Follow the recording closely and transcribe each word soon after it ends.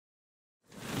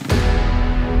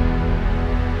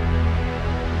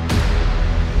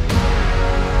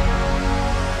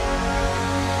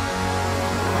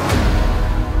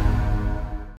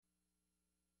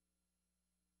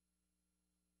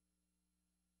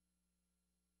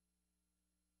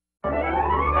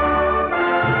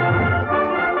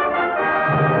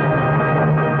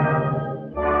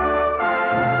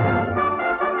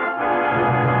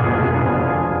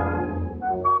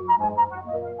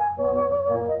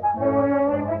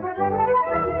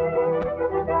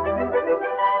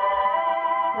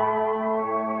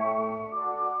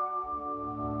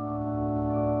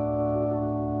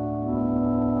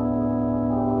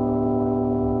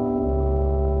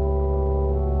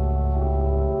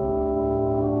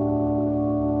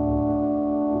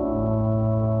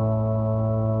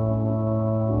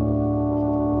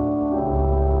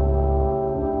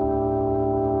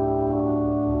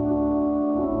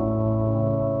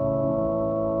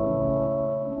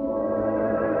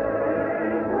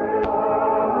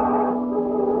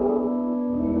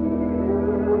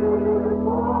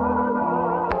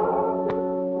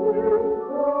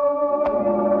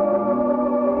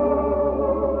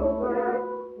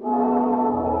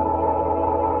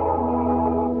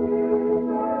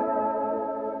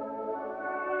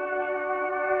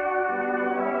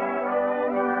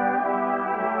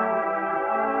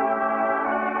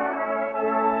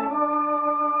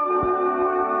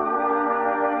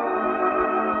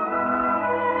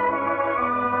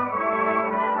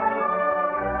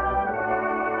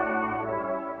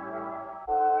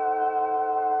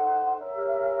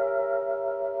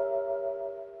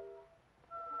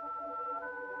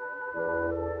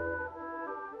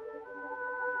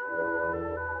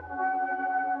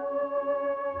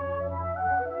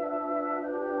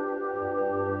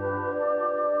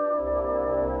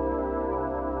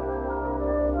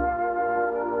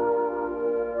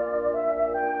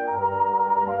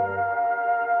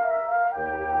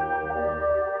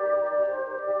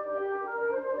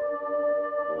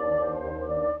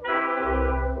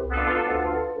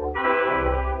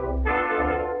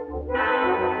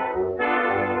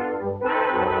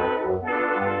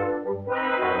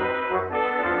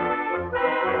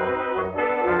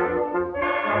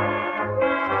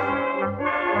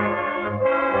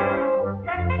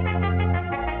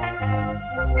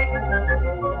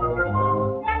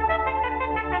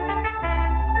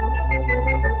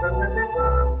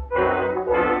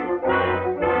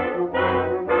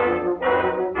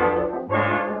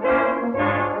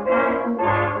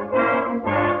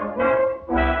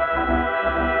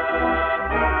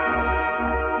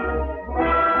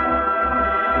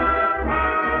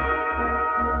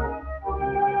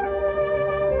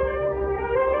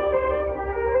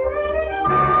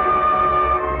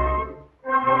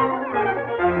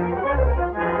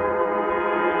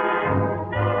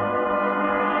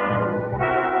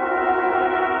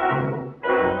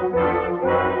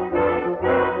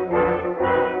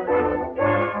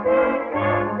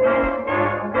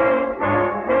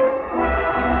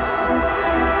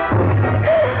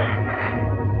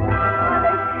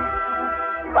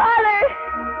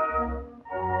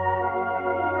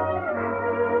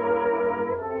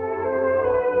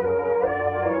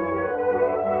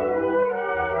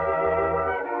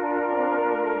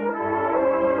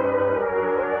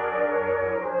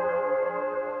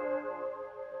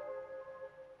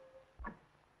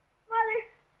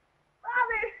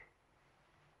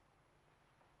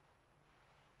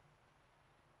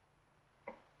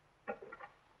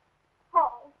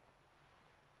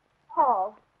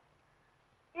Paul,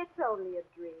 it's only a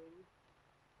dream.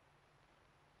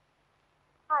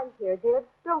 I'm here, dear.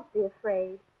 Don't be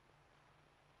afraid.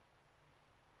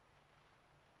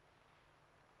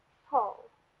 Paul,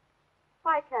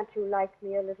 why can't you like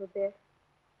me a little bit?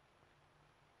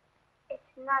 It's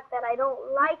not that I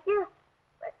don't like you,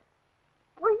 but,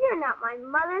 well, you're not my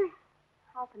mother.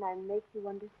 How can I make you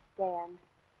understand?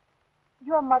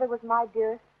 Your mother was my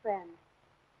dearest friend.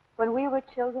 When we were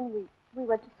children, we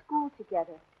went to school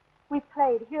together. We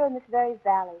played here in this very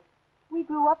valley. We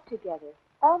grew up together.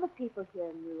 All the people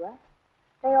here knew us.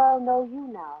 They all know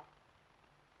you now.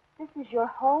 This is your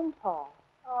home, Paul.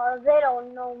 Oh, they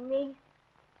don't know me.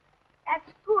 At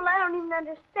school, I don't even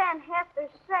understand half they're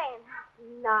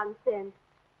saying. Nonsense.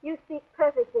 You speak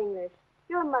perfect English.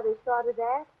 Your mother saw to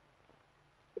that.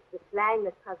 It's the slang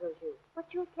that puzzles you, but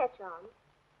you'll catch on.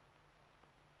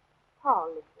 Paul,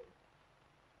 listen.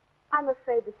 I'm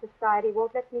afraid the society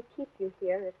won't let me keep you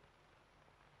here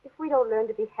if we don't learn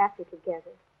to be happy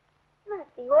together. Not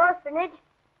the orphanage.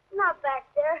 Not back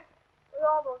there with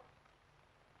all those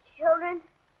children.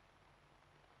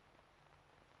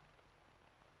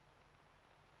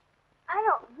 I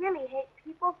don't really hate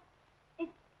people.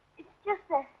 It's just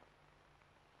that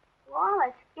we're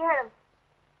all scared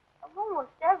of almost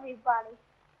everybody.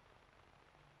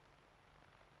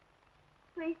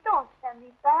 Please don't send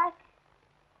me back.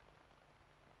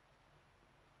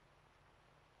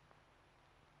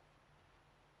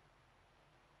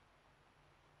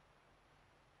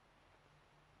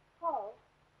 Paul,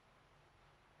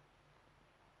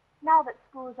 now that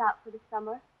school's out for the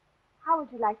summer, how would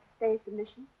you like to stay at the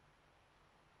mission?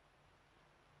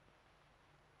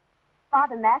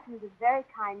 Father Matthews is a very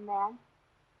kind man,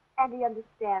 and he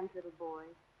understands little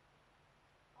boys.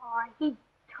 Oh, he'd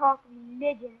talk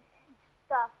religion and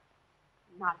stuff.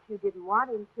 Not if you didn't want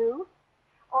him to.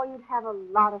 Or you'd have a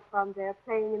lot of fun there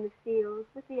playing in the fields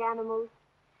with the animals.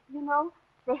 You know,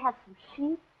 they have some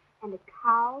sheep and a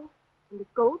cow and a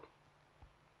goat.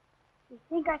 You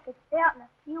think I could stay out in the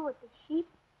field with the sheep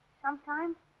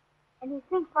sometime? And you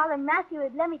think Father Matthew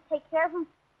would let me take care of them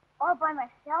all by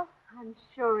myself? I'm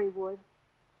sure he would.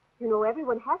 You know,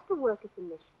 everyone has to work at the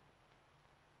mission.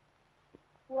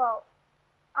 Well,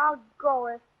 I'll go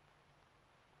if...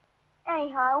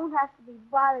 Anyhow, I won't have to be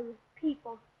bothered with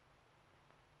people.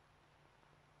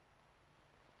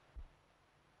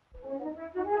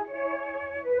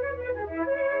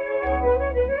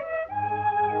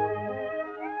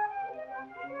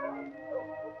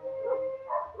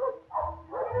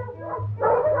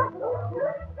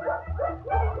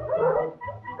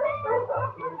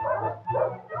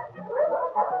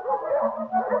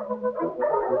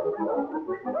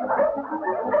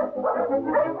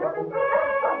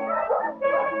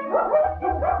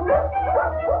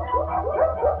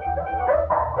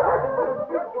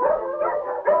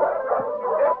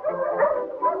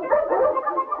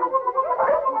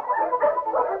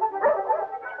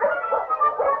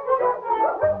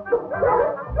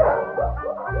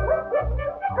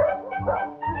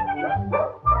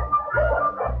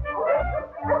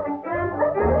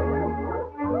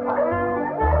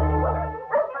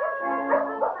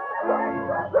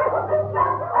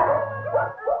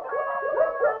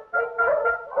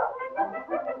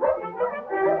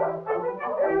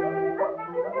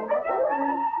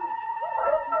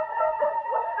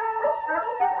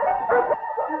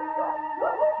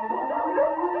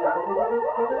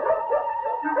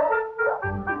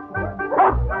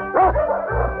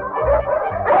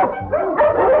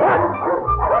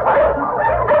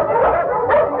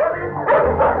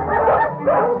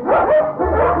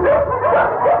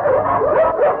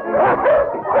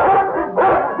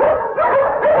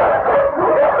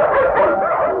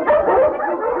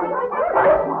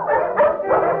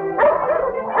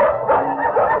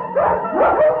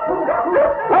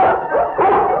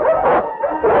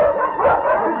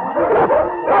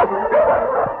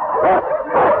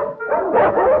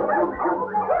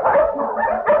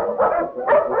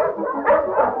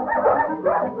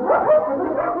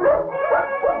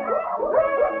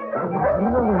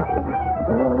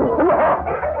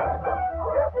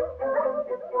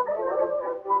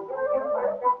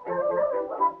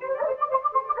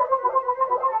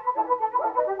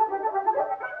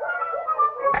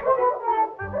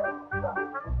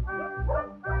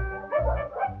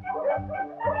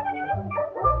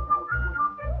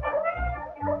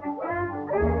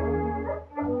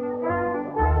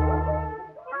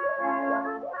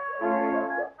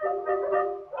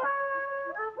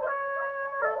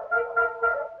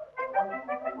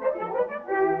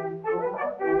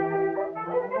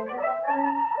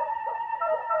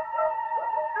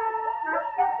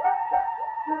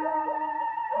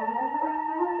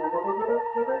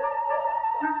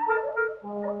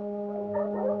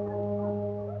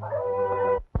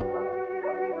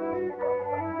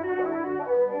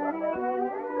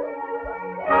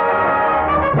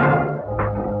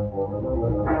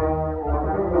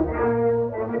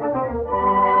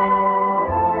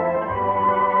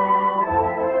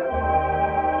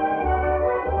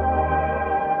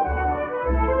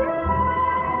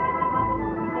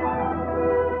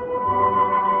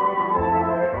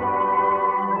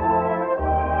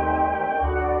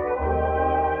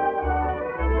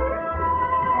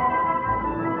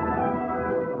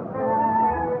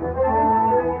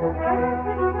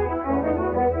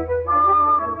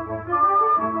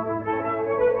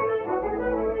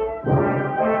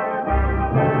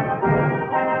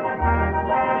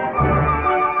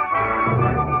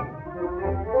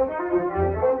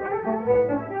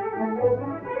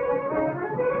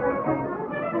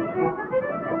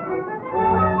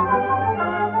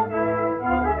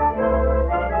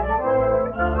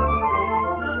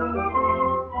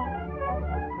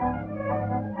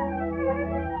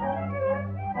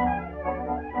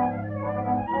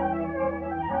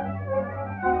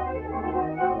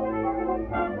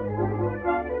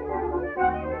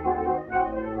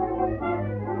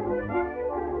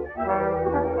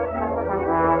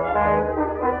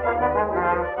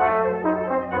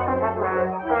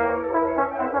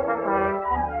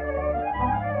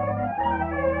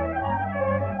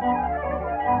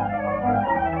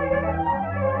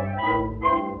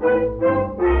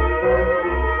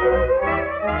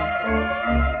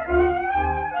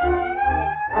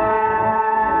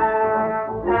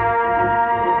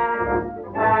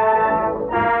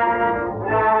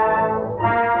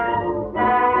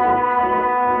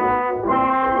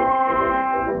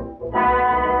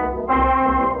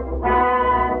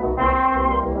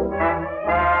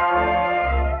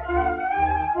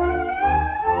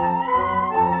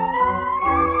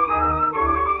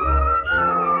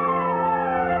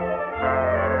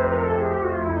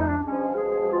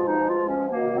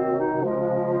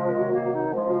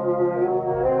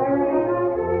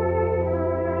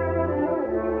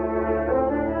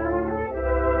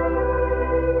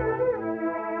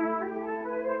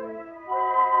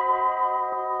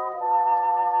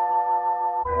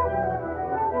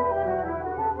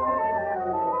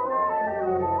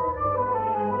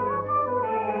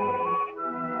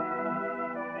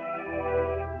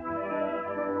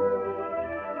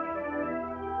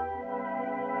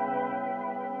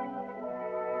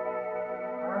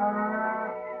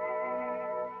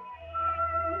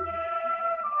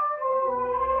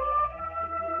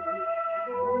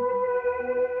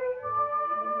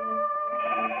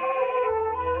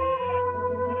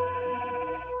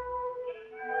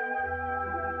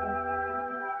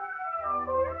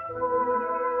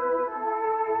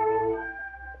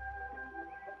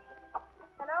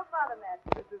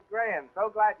 Graham.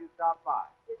 So glad you stopped by.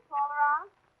 Is Paul around?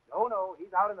 No,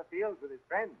 he's out in the fields with his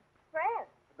friends. Friends?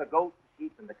 The goats, the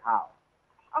sheep, and the cow.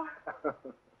 Oh.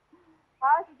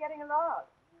 How's he getting along?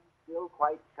 Still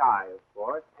quite shy, of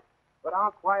course. But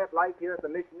our quiet life here at the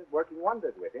mission is working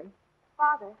wonders with him.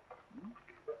 Father,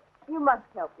 you must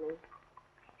help me.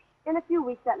 In a few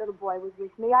weeks, that little boy was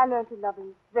with me. I learned to love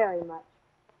him very much.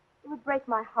 It would break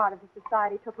my heart if the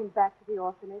society took him back to the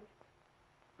orphanage.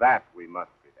 That we must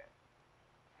prevent.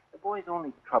 The boy's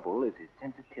only trouble is his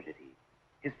sensitivity,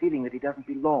 his feeling that he doesn't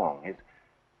belong,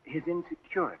 his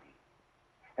insecurity.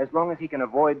 As long as he can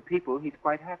avoid people, he's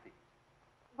quite happy.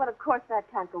 But of course that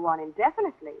can't go on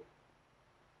indefinitely.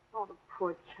 Oh, the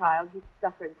poor child, he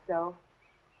suffered so.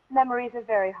 Memories are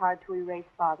very hard to erase,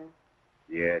 Father.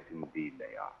 Yes, indeed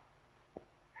they are.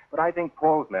 But I think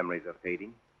Paul's memories are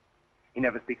fading. He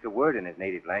never speaks a word in his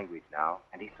native language now,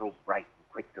 and he's so bright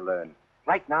and quick to learn.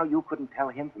 Right now, you couldn't tell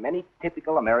him from any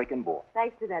typical American boy.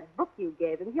 Thanks to that book you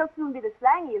gave him, he'll soon be the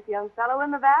slangiest young fellow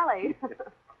in the valley.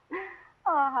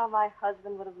 Oh, how my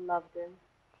husband would have loved him.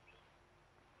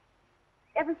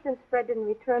 Ever since Fred didn't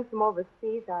return from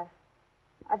overseas,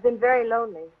 I've been very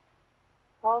lonely.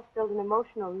 Paul filled an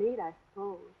emotional need, I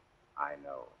suppose. I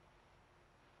know.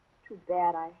 Too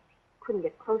bad I couldn't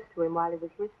get close to him while he was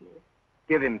with me.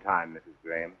 Give him time, Mrs.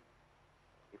 Graham.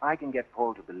 If I can get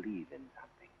Paul to believe in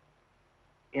something,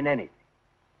 in anything,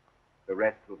 the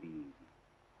rest will be easy.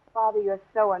 Father, you're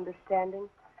so understanding.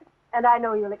 And I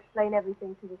know you'll explain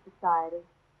everything to the society.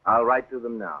 I'll write to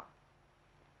them now.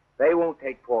 They won't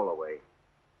take Paul away.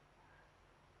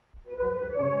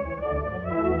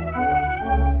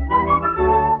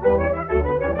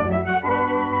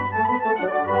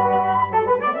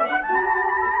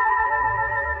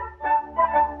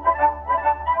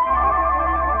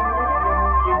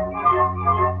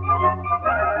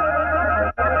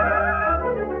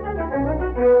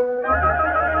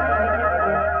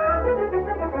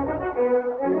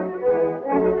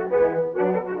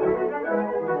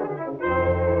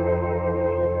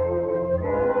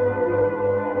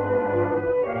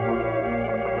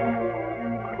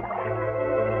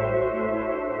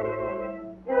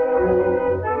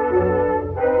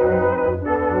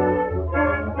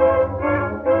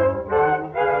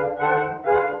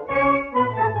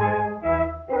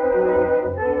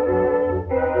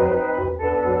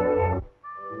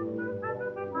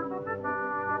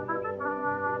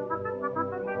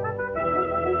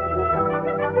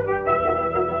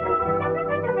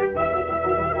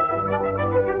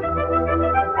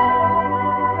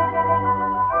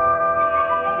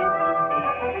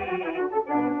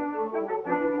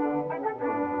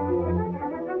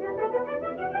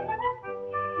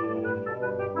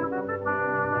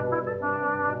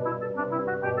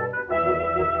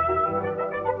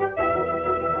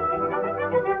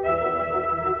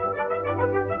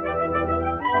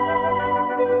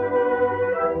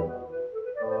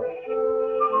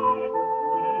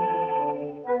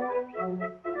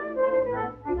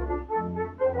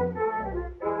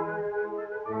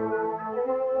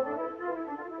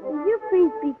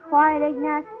 Please be quiet,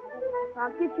 Ignat.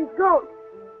 I'll get your goat.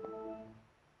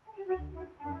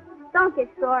 Don't get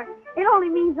sore. It only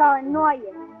means I'll annoy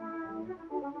you.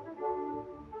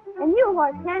 And you,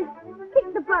 horse hen,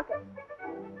 kick the bucket.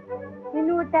 If you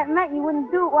knew what that meant, you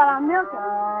wouldn't do it while I'm milking.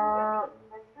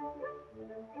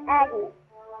 Agnes,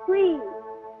 please.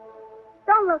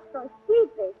 Don't look so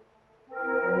sheepish.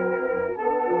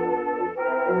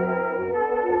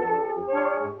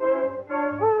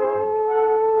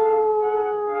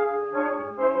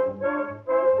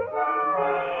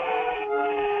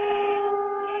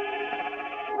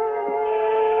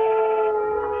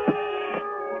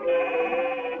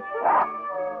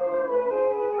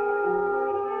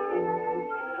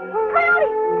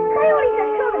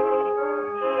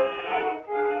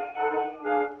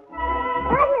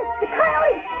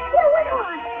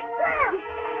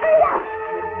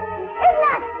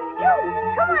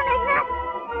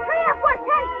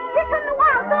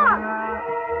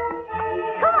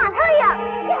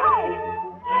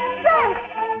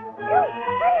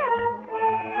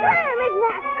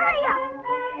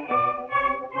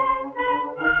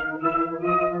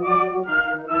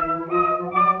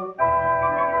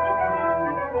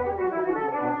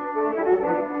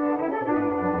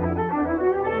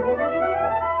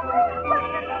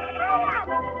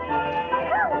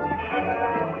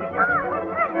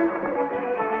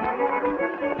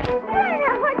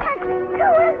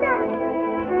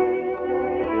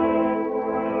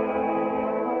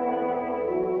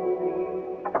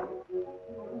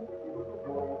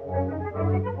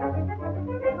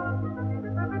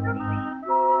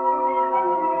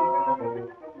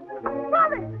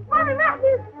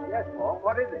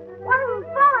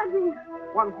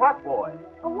 on what, boy?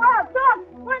 A wild dog!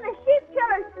 One of the sheep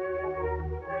killers!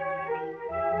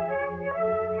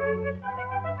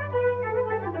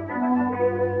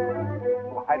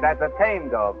 Why, that's a tame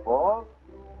dog, Paul.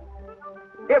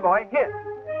 Here, boy, here.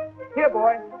 Here,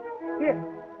 boy. Here.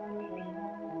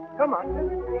 Come on.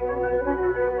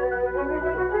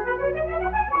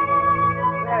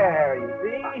 There, you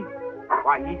see?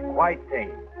 Why, he's quite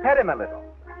tame. Pet him a little.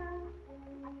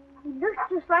 He looks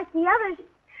just like the others.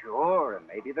 Sure, and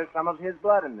maybe there's some of his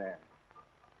blood in there.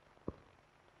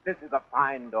 This is a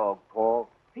fine dog, Paul.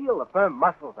 Feel the firm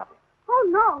muscles of him. Oh,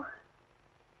 no.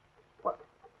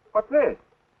 What's this?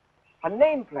 A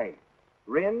nameplate.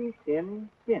 Rin Tin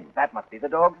Tin. That must be the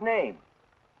dog's name.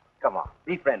 Come on,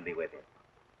 be friendly with him.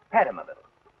 Pet him a little.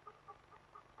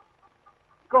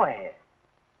 Go ahead.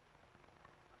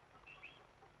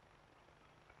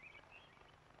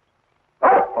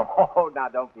 Oh, now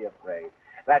don't be afraid.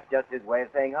 That's just his way of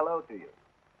saying hello to you.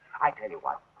 I tell you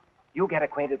what, you get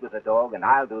acquainted with the dog and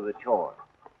I'll do the chores.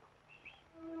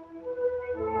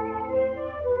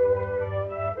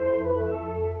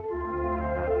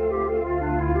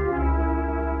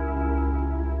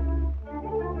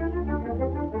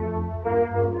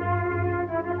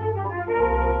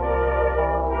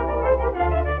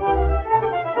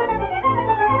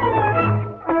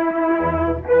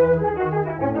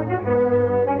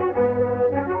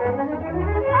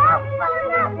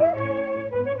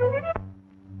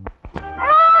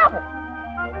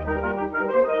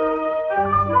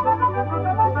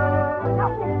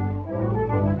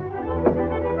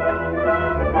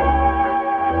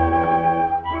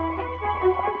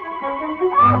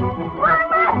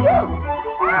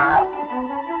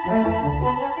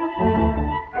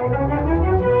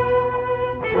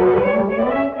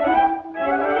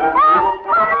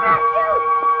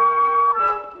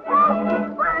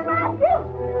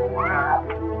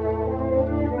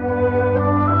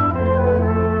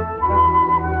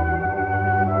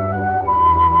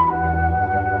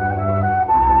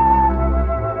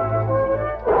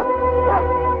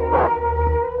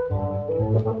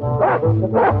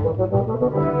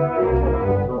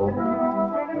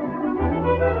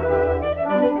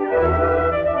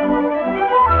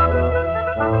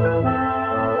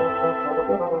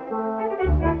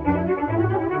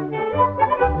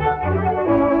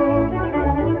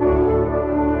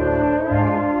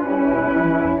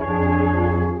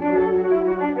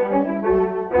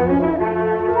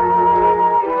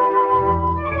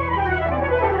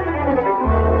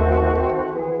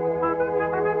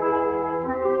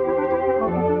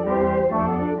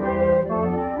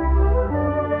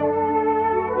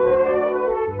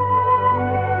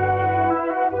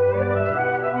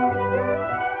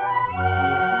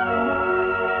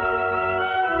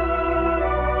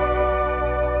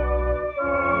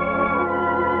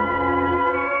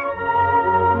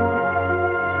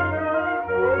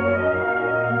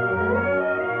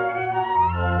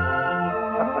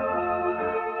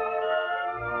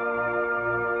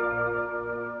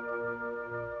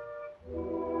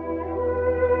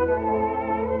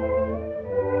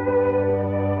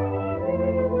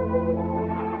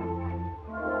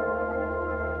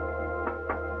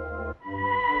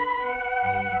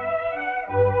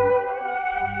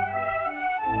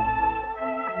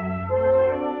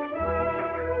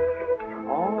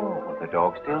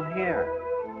 Dog's still here.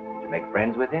 Did you make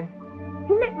friends with him?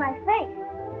 He licked my face.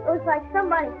 It was like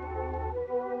somebody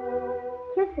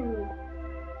kissing me.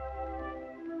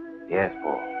 Yes,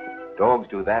 Paul. Dogs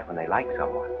do that when they like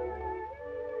someone.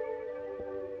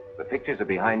 The pictures are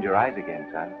behind your eyes again,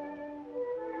 son.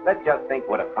 Let's just think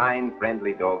what a fine,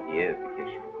 friendly dog he is to kiss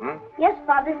you, hmm? Yes,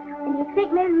 Father. And you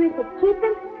think maybe we could keep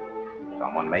him?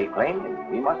 Someone may claim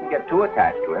him. We mustn't get too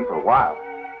attached to him for a while.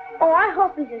 Oh, I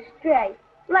hope he's a stray.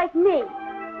 Like me.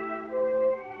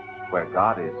 Where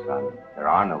God is, son, there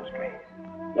are no strays.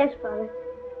 Yes, Father.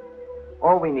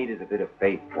 All we need is a bit of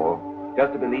faith, Paul.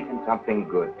 Just a belief in something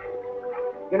good.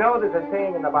 You know, there's a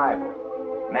saying in the Bible,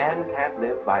 man can't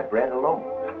live by bread alone.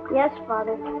 Yes,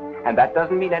 Father. And that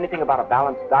doesn't mean anything about a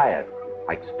balanced diet,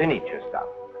 like spinach or stuff.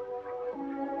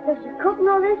 Does the cook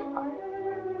know this?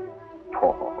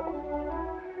 Oh.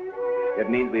 It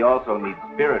means we also need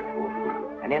spiritual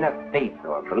food, an inner faith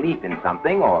or belief in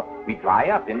something, or we dry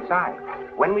up inside.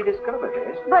 When we discover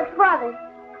this... But, Father,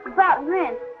 about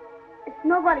Rin, if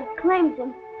nobody claims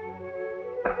him...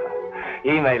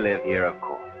 He may live here, of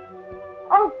course.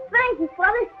 Oh, thank you,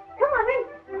 Father. Come on, Rin.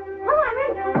 Come on,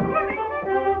 Rin. Come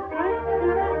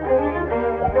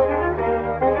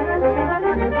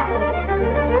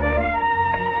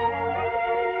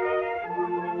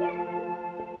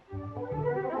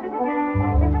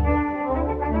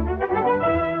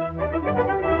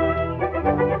on.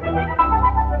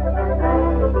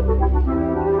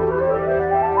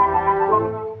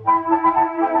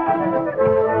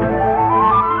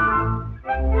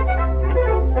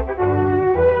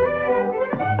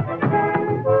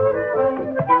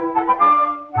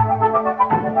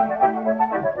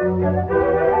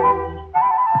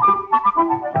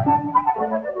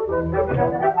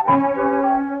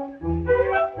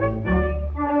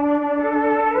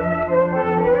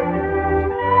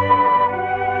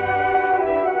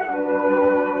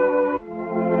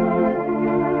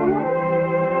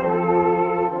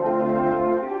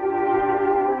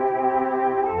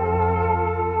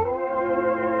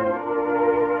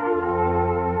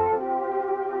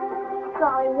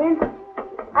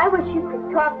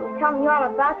 me all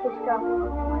about yourself.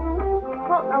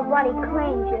 Hope nobody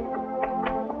claims you.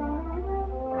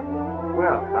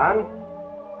 Well, son.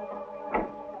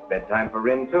 Bedtime for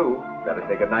Rin, too. Better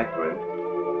say goodnight to him.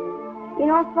 You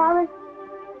know, Father,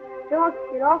 dogs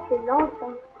get awfully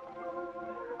lonesome.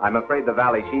 I'm afraid the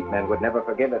Valley sheepmen would never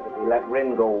forgive us if we let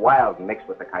Rin go wild and mix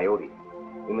with the coyotes.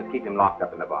 We must keep him locked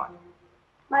up in the barn.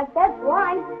 My bed's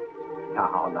blind.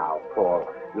 Now, Paul.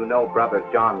 You know Brother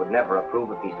John would never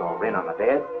approve if he saw Rin on the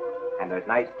bed. And there's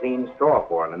nice clean straw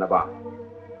for him in the barn.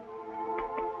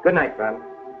 Good night, son.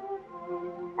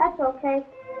 That's okay.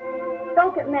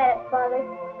 Don't get mad at Father.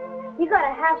 You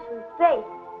gotta have some faith.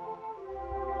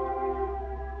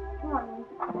 Come on, Rin.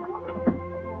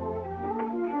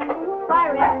 Bye,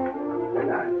 Rin. Good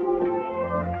night.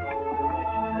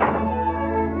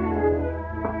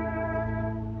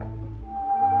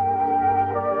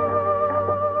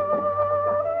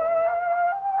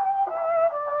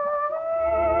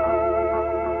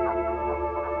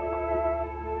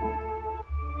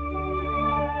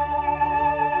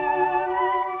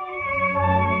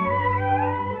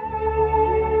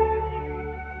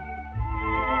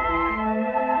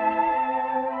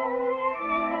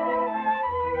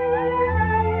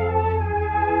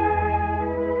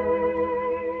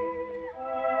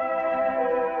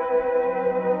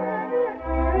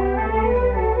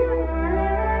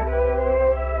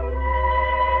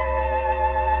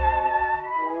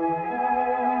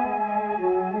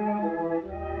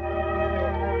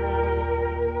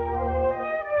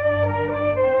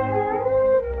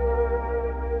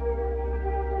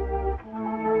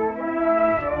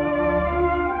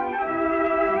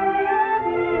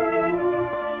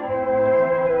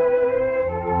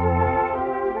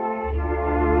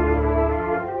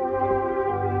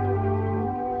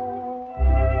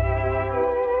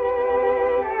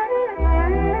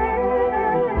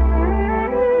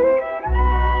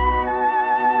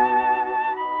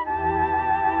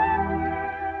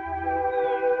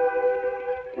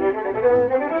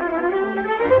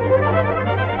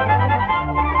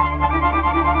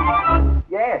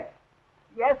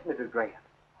 Yes, Mrs. Graham.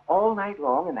 All night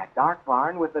long in that dark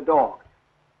barn with the dog.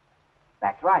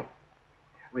 That's right.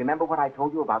 Remember what I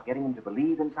told you about getting him to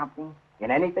believe in something?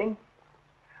 In anything?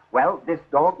 Well, this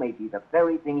dog may be the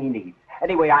very thing he needs.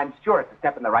 Anyway, I'm sure it's a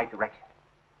step in the right direction.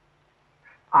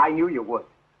 I knew you would.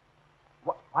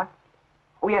 What?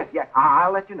 Oh, yes.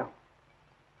 I'll let you know.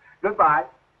 Goodbye.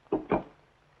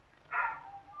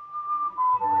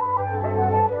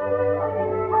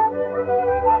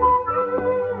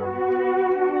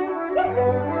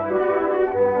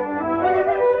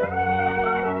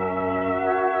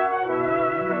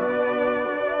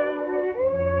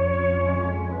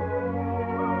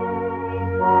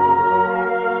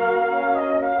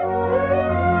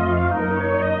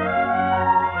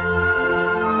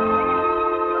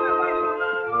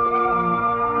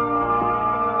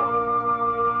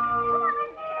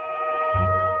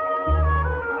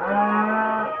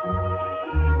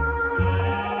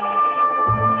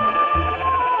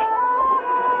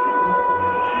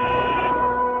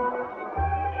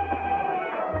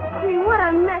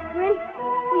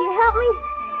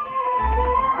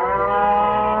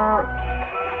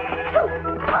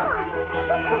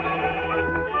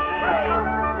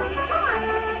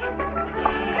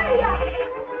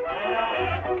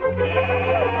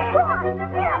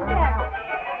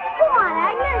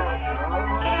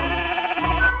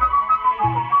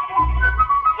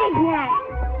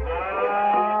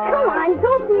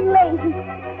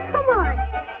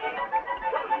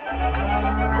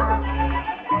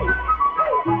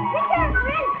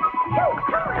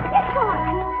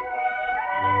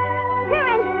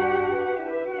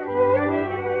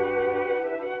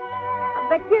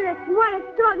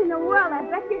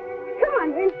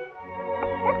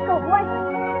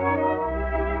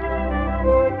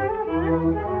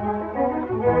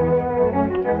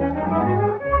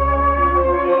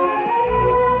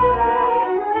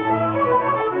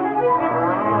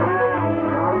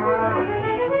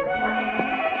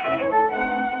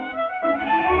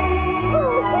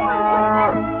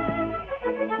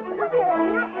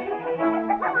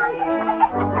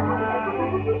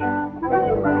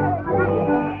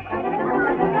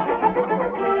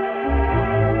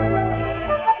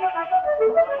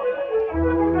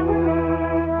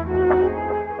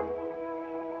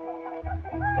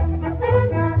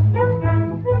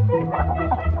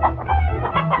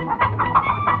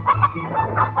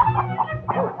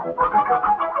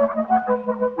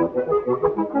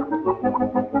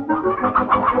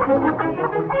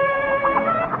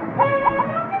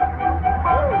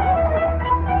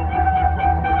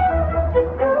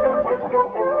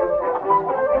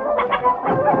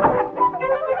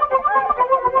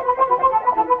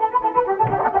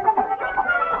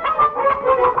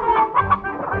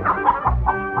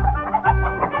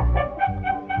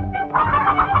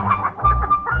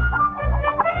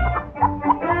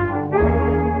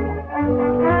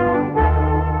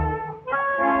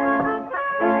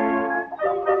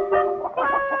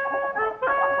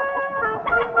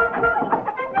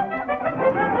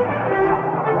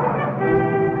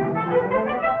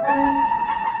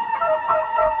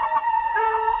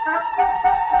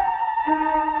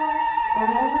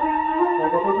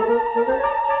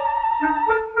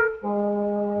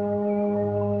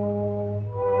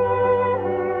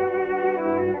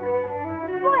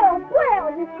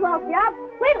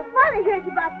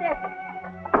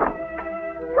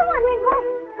 Come on, Rainbow.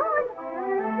 Come on.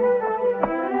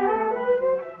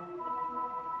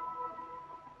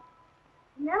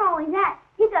 Not only that,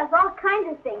 he does all kinds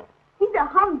of things. He's a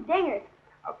humdinger.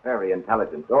 A very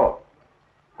intelligent dog.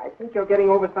 I think you're getting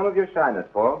over some of your shyness,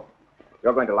 Paul.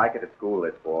 You're going to like it at school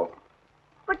this fall.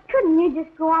 But couldn't you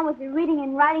just go on with your reading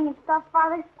and writing and stuff,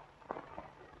 Father?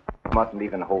 You mustn't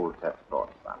even hold such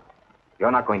thoughts, son.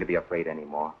 You're not going to be afraid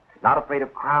anymore. Not afraid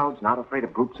of crowds, not afraid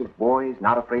of groups of boys,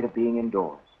 not afraid of being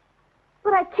indoors.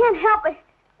 But I can't help it.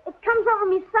 It comes over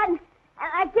me sudden,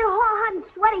 and I get all hot and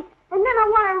sweaty, and then I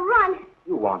want to run.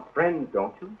 You want friends,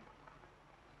 don't you?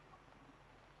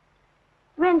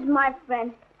 Rin's my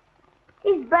friend.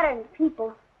 He's better than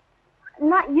people.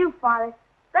 Not you, Father.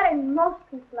 Better than most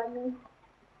people, I mean.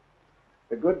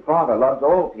 The good Father loves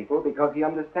all people because he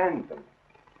understands them.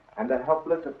 And the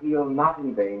helpless appeal not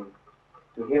in vain.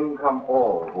 To him come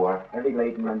all who are heavy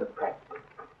laden and oppressed.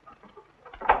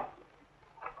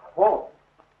 Paul.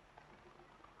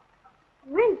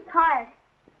 Rin's tired.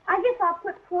 I guess I'll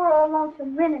put poor old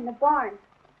lonesome Rin in the barn.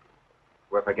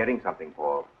 We're forgetting something,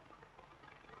 Paul.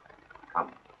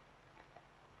 Come.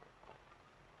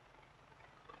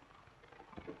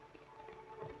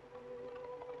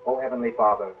 O Heavenly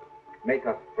Father, make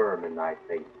us firm in thy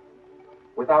faith.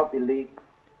 Without belief,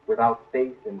 without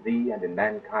faith in thee and in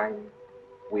mankind,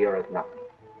 we are as nothing.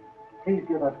 Please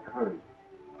give us courage.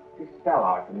 Dispel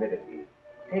our timidity.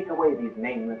 Take away these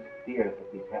nameless fears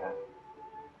that beset us.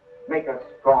 Make us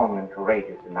strong and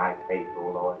courageous in thy faith, O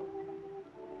Lord.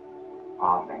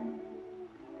 Amen.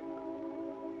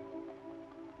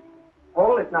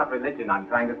 Paul, it's not religion I'm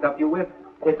trying to stuff you with.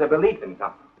 It's a belief in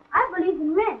something. I believe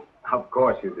in Rin. Of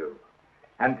course you do.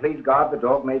 And please God, the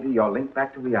dog may be your link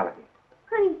back to reality.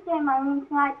 Could he stay in my room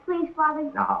tonight, please,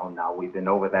 Father? Now, we've been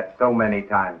over that so many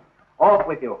times. Off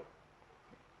with you.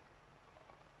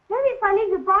 Maybe if I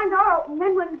leave the barn door open,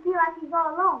 Rin wouldn't feel like he's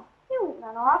all alone. He won't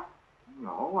run off.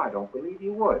 No, I don't believe he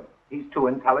would. He's too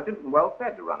intelligent and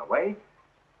well-fed to run away.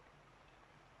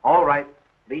 All right,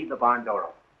 leave the barn door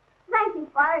open. Thank you,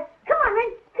 Father. Come on,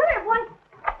 Rin. Come here, boy.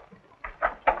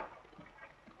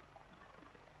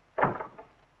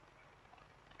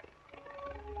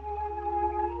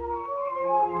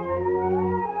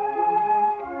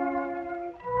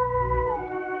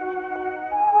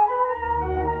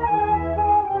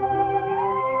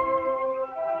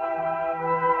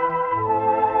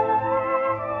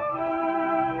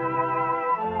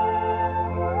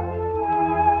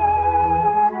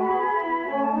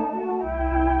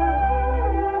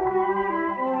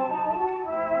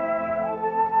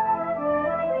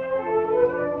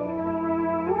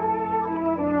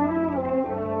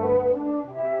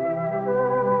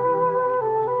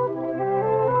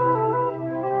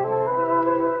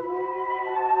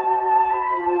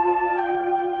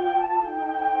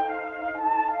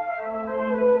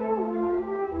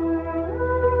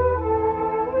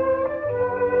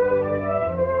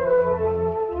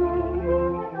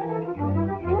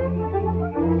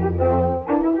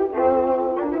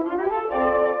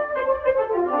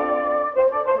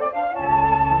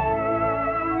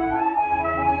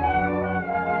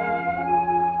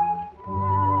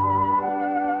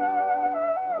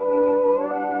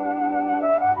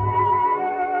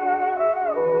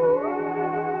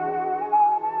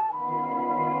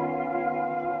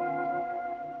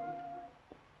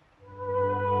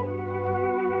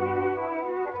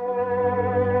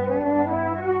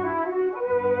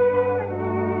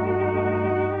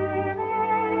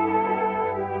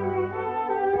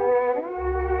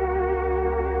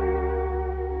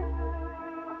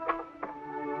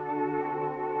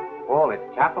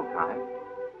 It's chapel time.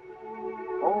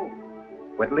 Oh,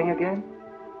 whittling again?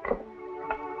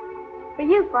 For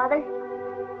you, Father.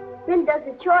 Rin does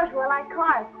the chores while I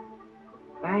carve.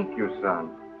 Thank you, son.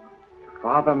 To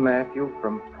Father Matthew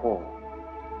from Paul.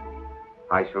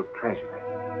 I shall treasure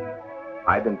it.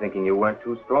 I've been thinking you weren't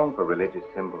too strong for religious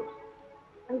symbols.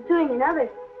 I'm doing another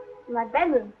in my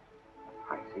bedroom.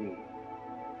 I see.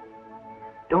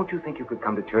 Don't you think you could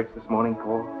come to church this morning,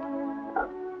 Paul?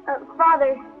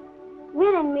 Father,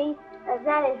 Rin and me,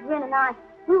 that is Rin and I,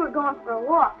 we were going for a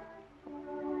walk.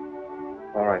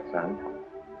 All right, son.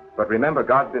 But remember,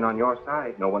 God's been on your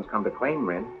side. No one's come to claim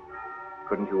Rin.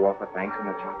 Couldn't you offer thanks in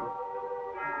the chapel?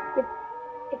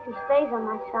 If he stays on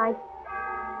my side.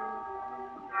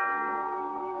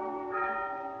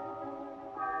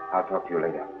 I'll talk to you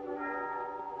later.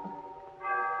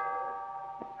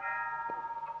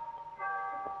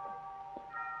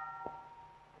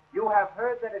 You have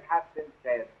heard that it hath been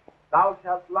said, Thou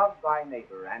shalt love thy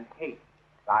neighbor and hate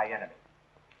thy enemy.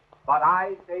 But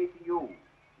I say to you,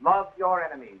 love your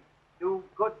enemies, Do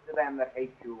good to them that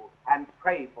hate you, and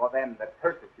pray for them that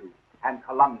persecute and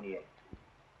calumniate you,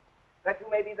 that you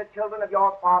may be the children of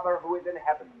your Father who is in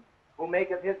heaven, who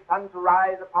maketh his sun to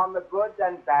rise upon the good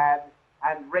and bad,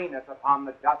 and reigneth upon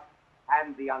the just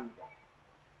and the unjust.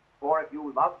 For if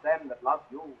you love them that love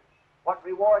you, what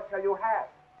reward shall you have?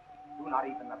 Do not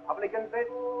even the publicans this?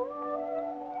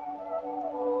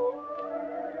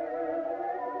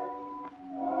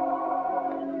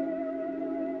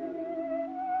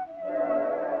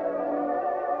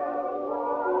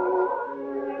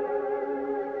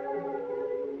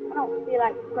 I don't feel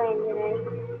like playing today.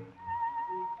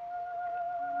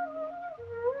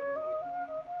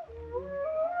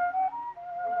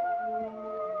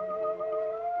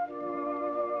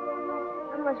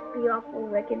 I must be awful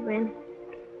wicked, Rin.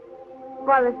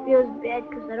 Father feels bad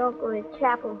because I don't go to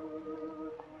chapel.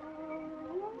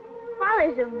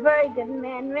 Father's a very good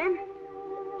man, Rin.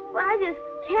 But I just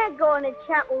can't go into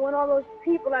chapel when all those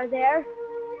people are there.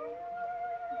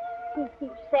 He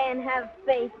keeps saying have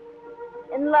faith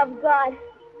and love God, and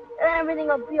then everything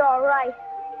will be all right.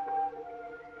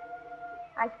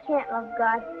 I can't love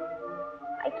God.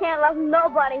 I can't love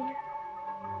nobody.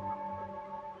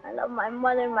 I love my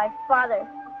mother and my father.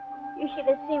 You should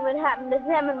have seen what happened to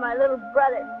them and my little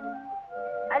brother.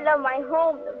 I love my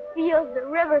home, the fields, the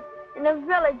river, and the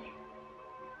village.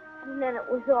 And then it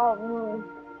was all ruined.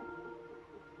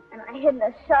 And I hid in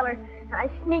the cellar, and I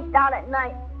sneaked out at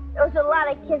night. There was a lot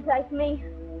of kids like me.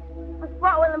 I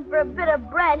fought with them for a bit of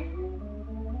bread.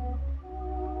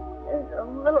 There's a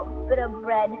little bit of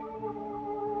bread.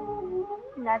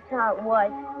 And that's how it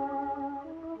was.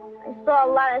 I saw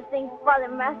a lot of things Father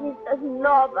Matthews doesn't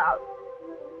know about.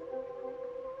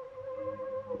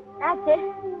 That's it.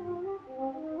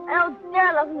 I don't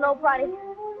dare love nobody.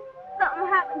 Something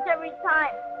happens every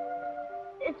time.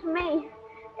 It's me.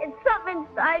 It's something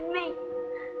inside me.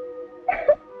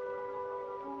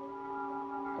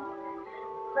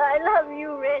 But I love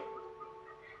you, Rin.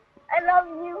 I love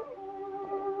you.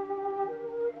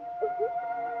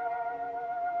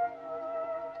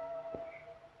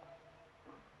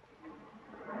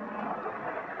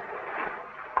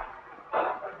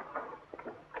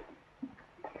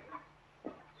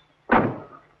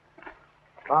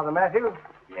 Father Matthews?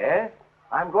 Yes?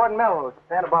 I'm Gordon Melrose,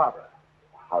 Santa Barbara.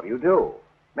 How do you do?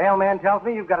 Mailman tells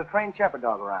me you've got a trained shepherd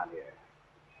dog around here.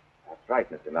 That's right,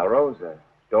 Mr. Melrose. A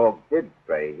dog did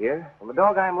stray here. Well, the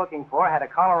dog I'm looking for had a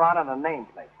collar on and a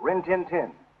nameplate. Rin Tin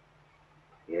Tin.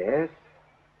 Yes?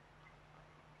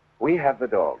 We have the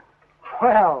dog.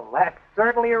 Well, that's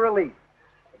certainly a relief.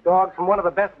 The dog's from one of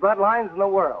the best bloodlines in the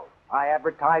world. I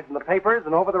advertise in the papers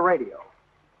and over the radio.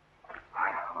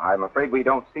 I'm afraid we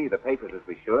don't see the papers as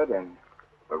we should, and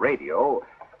the radio.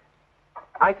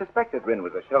 I suspected Rin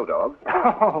was a show dog.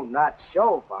 Oh, not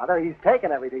show, Father. He's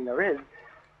taken everything there is.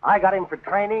 I got him for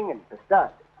training and for stud.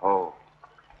 Oh.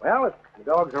 Well, if the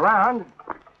dog's around,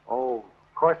 of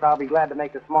course I'll be glad to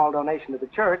make a small donation to the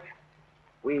church.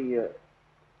 We've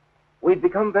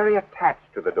become very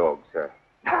attached to the dog, sir.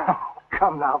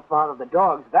 Come now, Father, the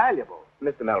dog's valuable.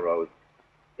 Mr. Melrose,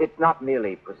 it's not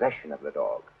merely possession of the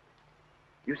dog.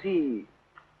 You see,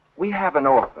 we have an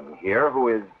orphan here who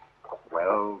is,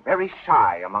 well, very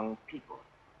shy among people.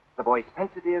 The boy's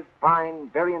sensitive,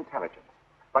 fine, very intelligent,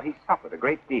 but he suffered a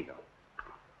great deal.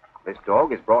 This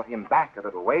dog has brought him back a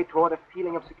little way toward a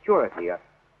feeling of security, a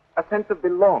sense of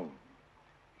belonging.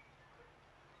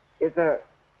 Is there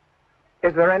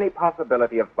any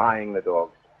possibility of buying the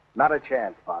dog? Not a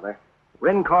chance, Father.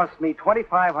 Rin cost me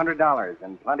 $2,500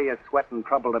 and plenty of sweat and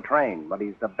trouble to train, but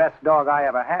he's the best dog I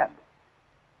ever had.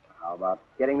 How about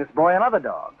getting this boy another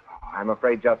dog? I'm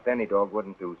afraid just any dog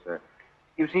wouldn't do, sir.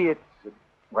 You see, it's,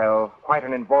 well, quite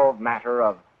an involved matter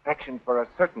of affection for a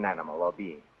certain animal or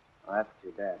being. Well, that's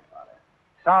too bad, Father.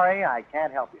 Sorry, I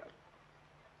can't help you.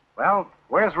 Well,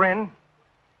 where's Rin?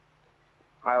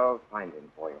 I'll find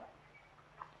him for you.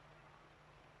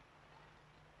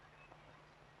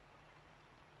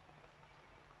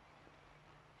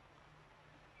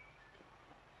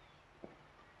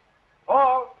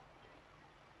 Paul!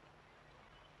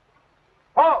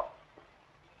 Paul!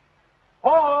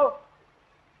 Paul!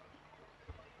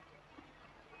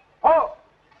 Paul!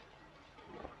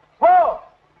 Paul!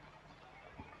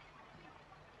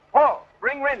 Paul,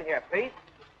 bring Rin here, please.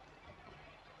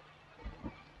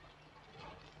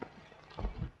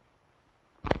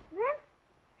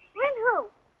 Rin who?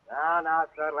 Now,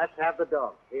 sir, let's have the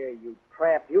dog. Here, you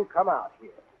tramp, you come out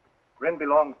here. Rin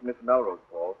belongs to Miss Melrose,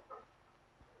 Paul.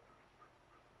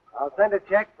 I'll send a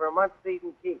check for a month's feed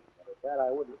and keep. But at that, I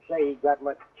wouldn't say he got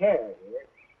much care here.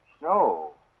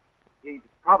 No. He's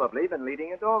probably been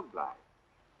leading a dog's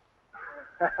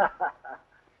life.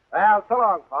 Well, so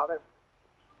long, Father.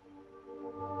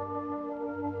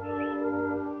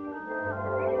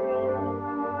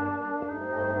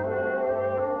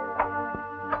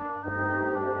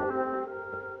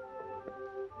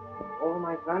 Oh,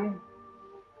 my son,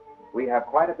 we have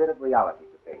quite a bit of reality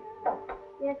to face.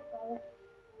 Yes, Father.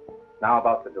 Now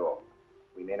about the door.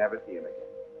 We may never see him again.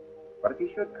 But if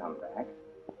he should come back,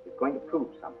 it's going to prove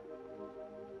something.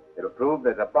 It'll prove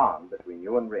there's a bond between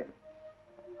you and Rin.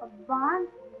 A bond?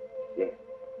 Yes.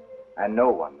 And no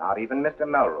one, not even Mr.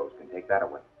 Melrose, can take that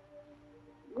away.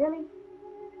 Really?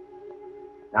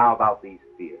 Now about these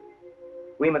fears.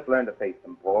 We must learn to face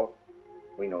them, Paul.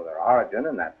 We know their origin,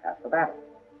 and that's half the battle.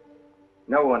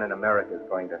 No one in America is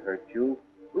going to hurt you.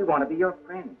 We want to be your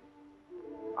friend.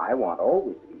 I want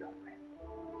always to be your friend.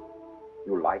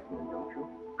 You like me, don't you?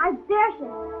 I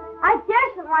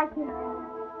daresn't like you.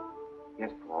 Yes,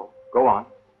 Paul. Go on.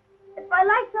 If I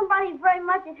like somebody very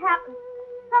much, it happens.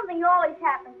 Something always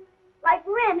happens. Like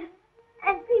Rin.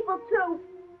 And people, too.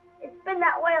 It's been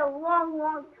that way a long,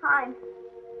 long time.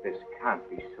 This can't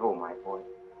be so, my boy.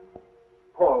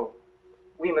 Paul,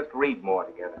 we must read more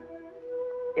together.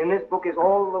 In this book is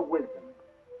all the wisdom,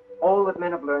 all that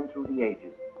men have learned through the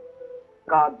ages.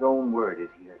 God's own word is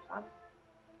here, son.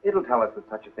 It'll tell us that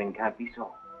such a thing can't be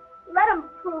so. Let him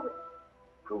prove it.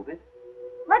 Prove it?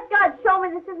 Let God show me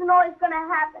this isn't always going to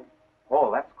happen.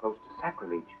 Paul, that's close to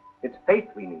sacrilege. It's faith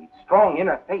we need, strong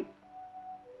inner faith.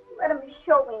 Let him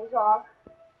show me is all.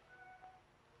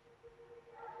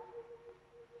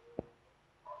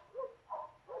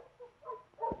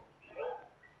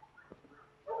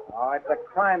 Oh, it's a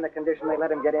crime, the condition they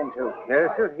let him get into. Yes,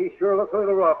 sir. He sure looks a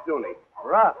little rough, don't he?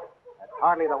 Rough. That's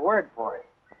hardly the word for it.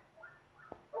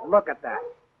 Look at that.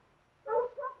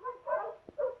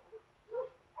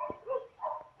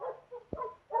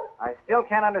 I still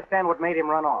can't understand what made him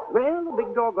run off. Well, a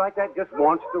big dog like that just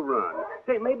wants to run.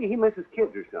 Say, maybe he misses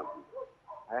kids or something.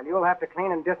 And you'll have to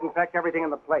clean and disinfect everything in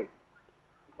the place.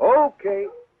 Okay.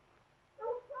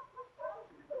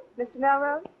 Mr.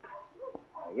 Melrose,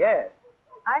 Yes.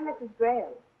 I'm Mrs. Graham.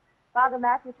 Father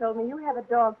Matthew told me you have a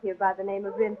dog here by the name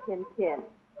of Rin Tin Tin.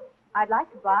 I'd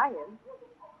like to buy him.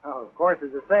 Oh, of course,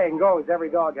 as the saying goes, every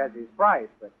dog has his price,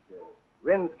 but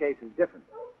Rin's case is different.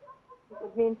 It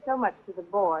would mean so much to the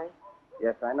boy.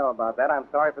 Yes, I know about that. I'm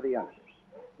sorry for the youngsters.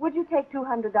 Would you take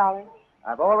 $200?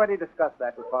 I've already discussed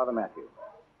that with Father Matthew.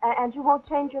 And you won't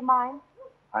change your mind?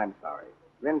 I'm sorry.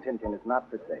 Rin Tin Tin is not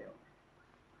for sale.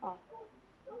 Oh,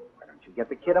 Why don't you get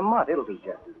the kid a mutt? It'll do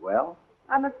just as well.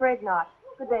 I'm afraid not.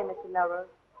 Good day, Mr. Melrose.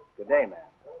 Good day, ma'am.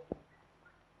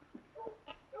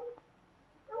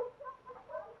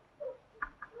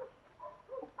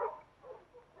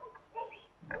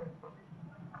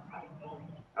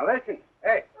 Now listen,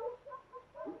 hey.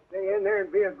 You stay in there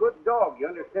and be a good dog, you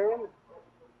understand?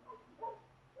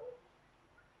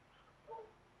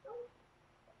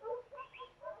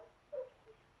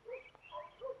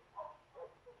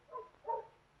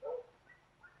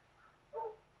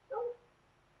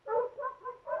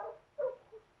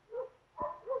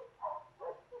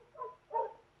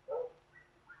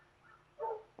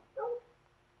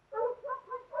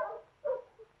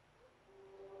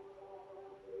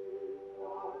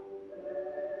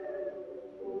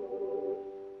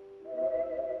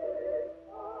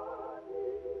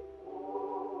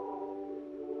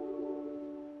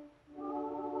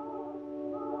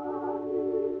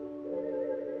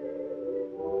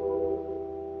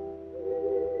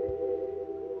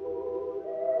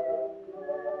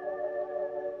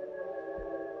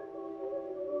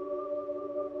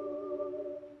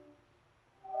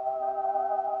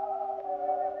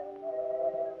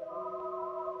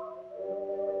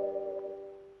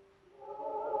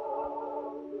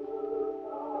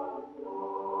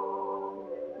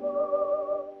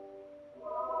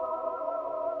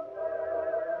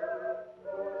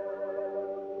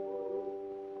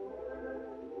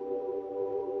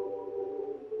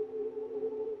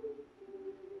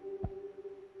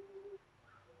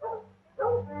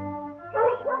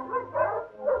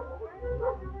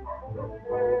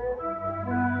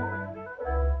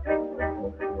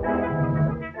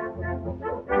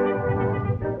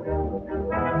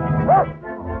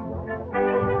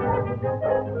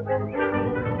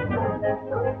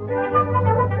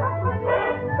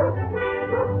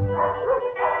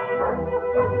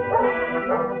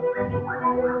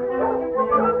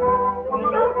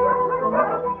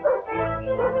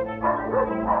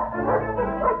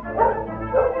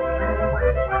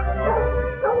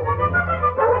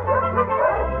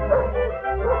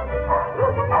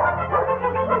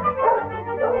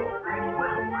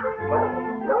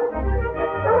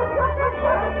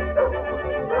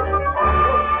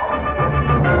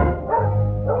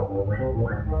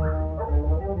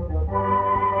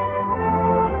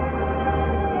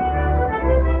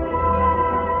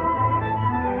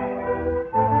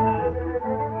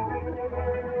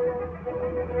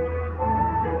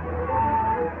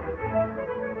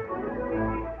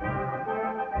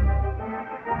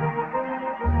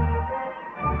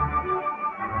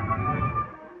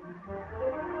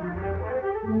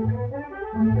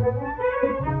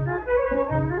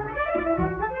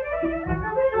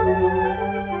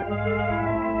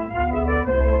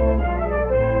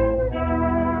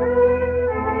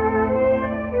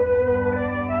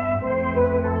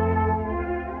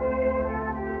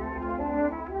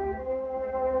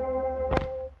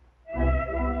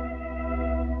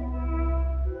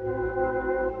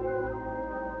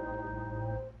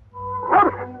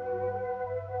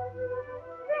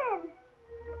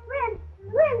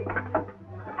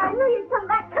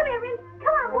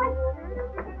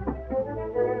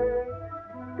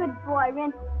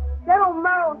 Rin. That old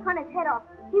Merle will hunt his head off.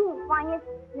 He won't find you.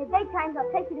 In the daytime,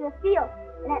 I'll take you to the field.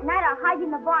 And at night, I'll hide you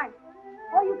in the barn.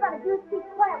 All you gotta do is keep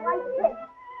quiet while you hit.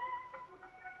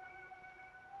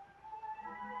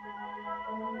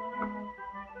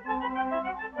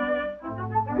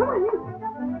 Come on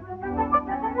in.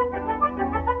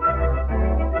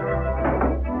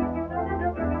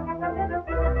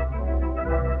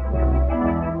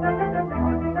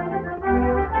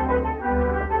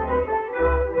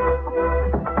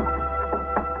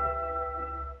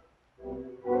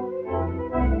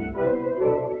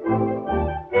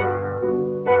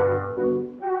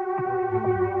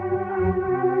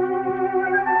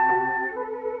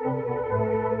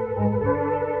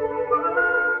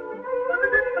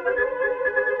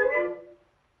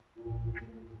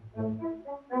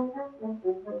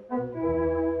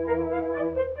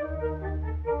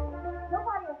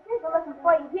 Nobody will think we're looking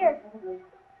for you here.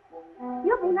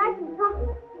 You'll be nice and comfy.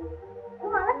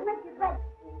 Come on, let's make your bed.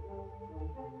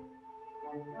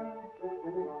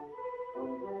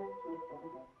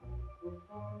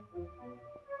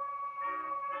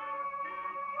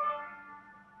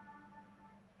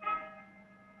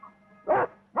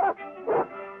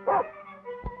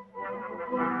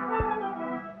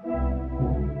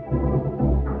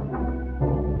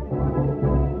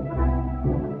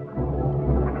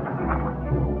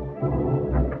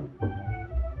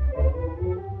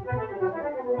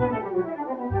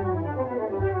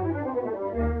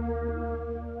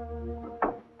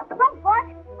 Don't bark.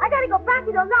 I gotta go back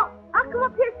to those out. I'll come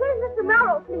up here as soon as Mr.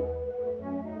 Melrose leaves.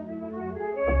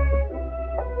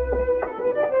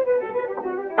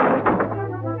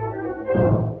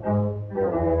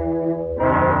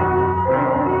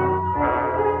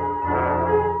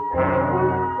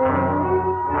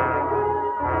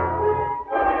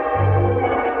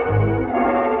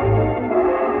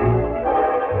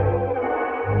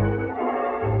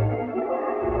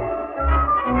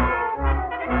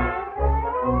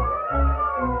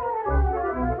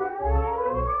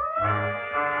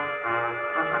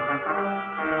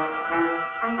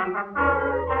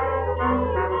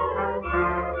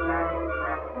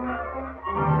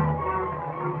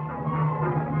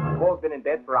 Paul's been in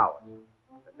bed for hours.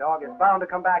 The dog is bound to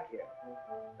come back here.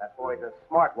 That boy's a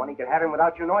smart one. He could have him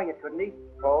without you knowing it, couldn't he?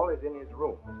 Paul is in his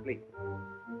room, asleep.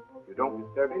 You don't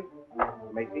disturb him.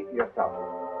 You may see for yourself.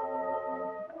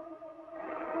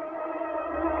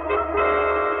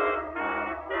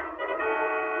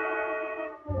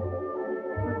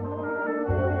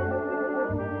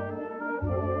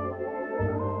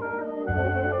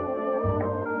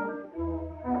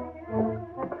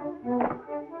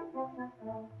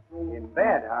 In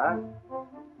bed, huh?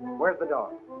 Where's the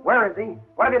dog? Where is he?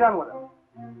 What have you done with him?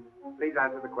 Please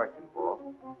answer the question, Paul.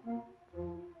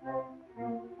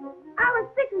 I was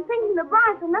fixing things in the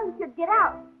barn so nothing could get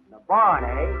out. In the barn,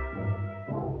 eh?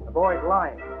 The boy's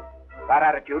lying. That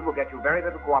attitude will get you very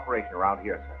little cooperation around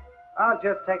here, sir. I'll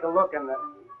just take a look in the...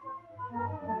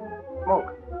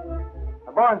 Smoke.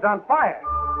 The barn's on fire.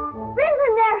 Rin's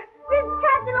in there. Rin's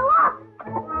trapped in a loft.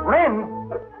 Rin!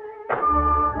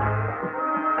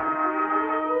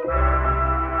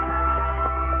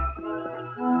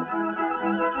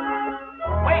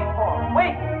 Wait, Paul,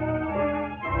 wait!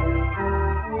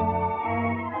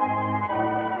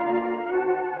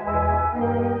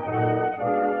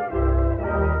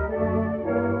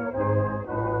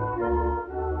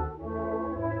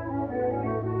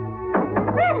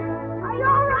 Rin, are you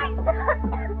all right?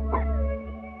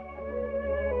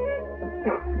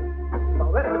 So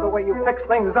this is the way you fix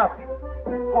things up.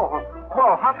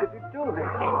 Paul, how could you do this?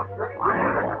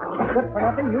 Good for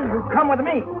nothing. You come with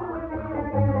me.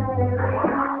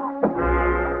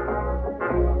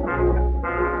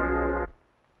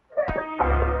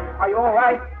 Are you all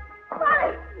right?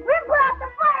 Father, Rin put out the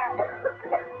fire.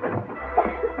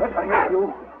 Listen here,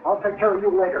 you. I'll take care of you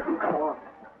later. Come on.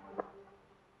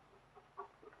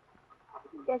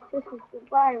 Guess this is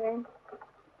goodbye, Rin.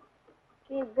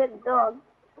 Be a good dog.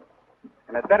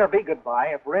 And it better be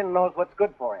goodbye if Rin knows what's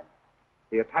good for him.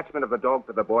 The attachment of the dog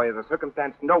to the boy is a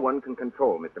circumstance no one can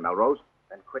control, Mr. Melrose.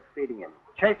 Then quit feeding him.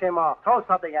 Chase him off. Throw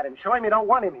something at him. Show him you don't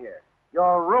want him here.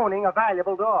 You're ruining a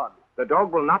valuable dog. The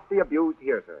dog will not be abused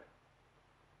here, sir.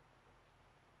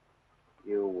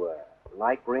 You,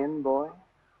 like Rin, boy?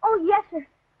 Oh, yes, sir.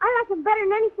 I like him better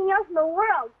than anything else in the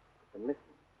world. Then listen.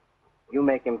 You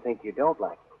make him think you don't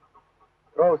like him.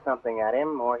 Throw something at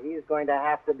him, or he's going to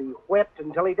have to be whipped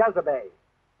until he does obey.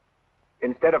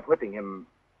 Instead of whipping him,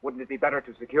 wouldn't it be better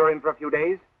to secure him for a few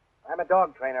days? I'm a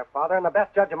dog trainer, Father, and the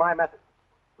best judge of my methods.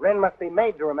 Rin must be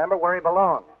made to remember where he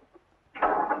belongs.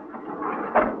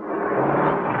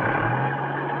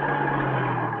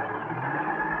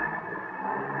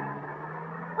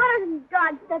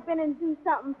 step in and do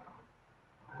something.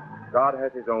 God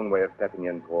has his own way of stepping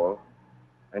in, Paul,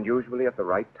 and usually at the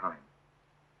right time.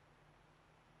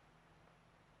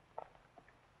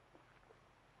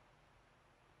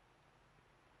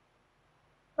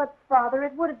 But, Father,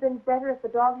 it would have been better if the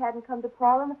dog hadn't come to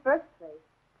Paul in the first place.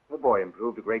 The boy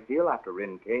improved a great deal after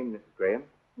Rin came, Mrs. Graham.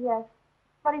 Yes,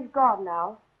 but he's gone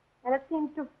now, and it seems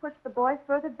to have pushed the boy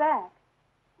further back.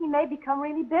 He may become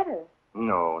really bitter.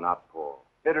 No, not Paul.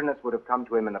 Bitterness would have come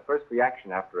to him in the first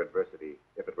reaction after adversity,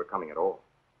 if it were coming at all.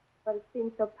 But it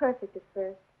seemed so perfect at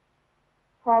first.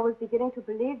 Paul was beginning to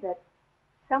believe that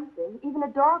something, even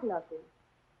a dog, loved him.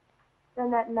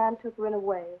 Then that man took Rin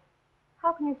away.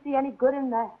 How can you see any good in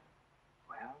that?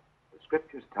 Well, the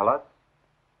scriptures tell us,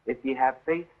 if ye have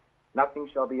faith, nothing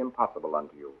shall be impossible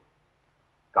unto you.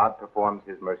 God performs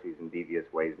his mercies in devious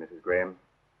ways, Mrs. Graham.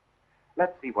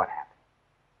 Let's see what happens.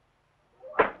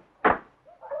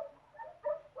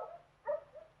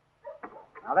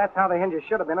 Now, that's how the hinges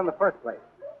should have been in the first place.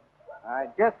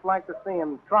 I'd just like to see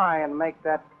him try and make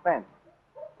that fence.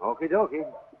 Okie dokie.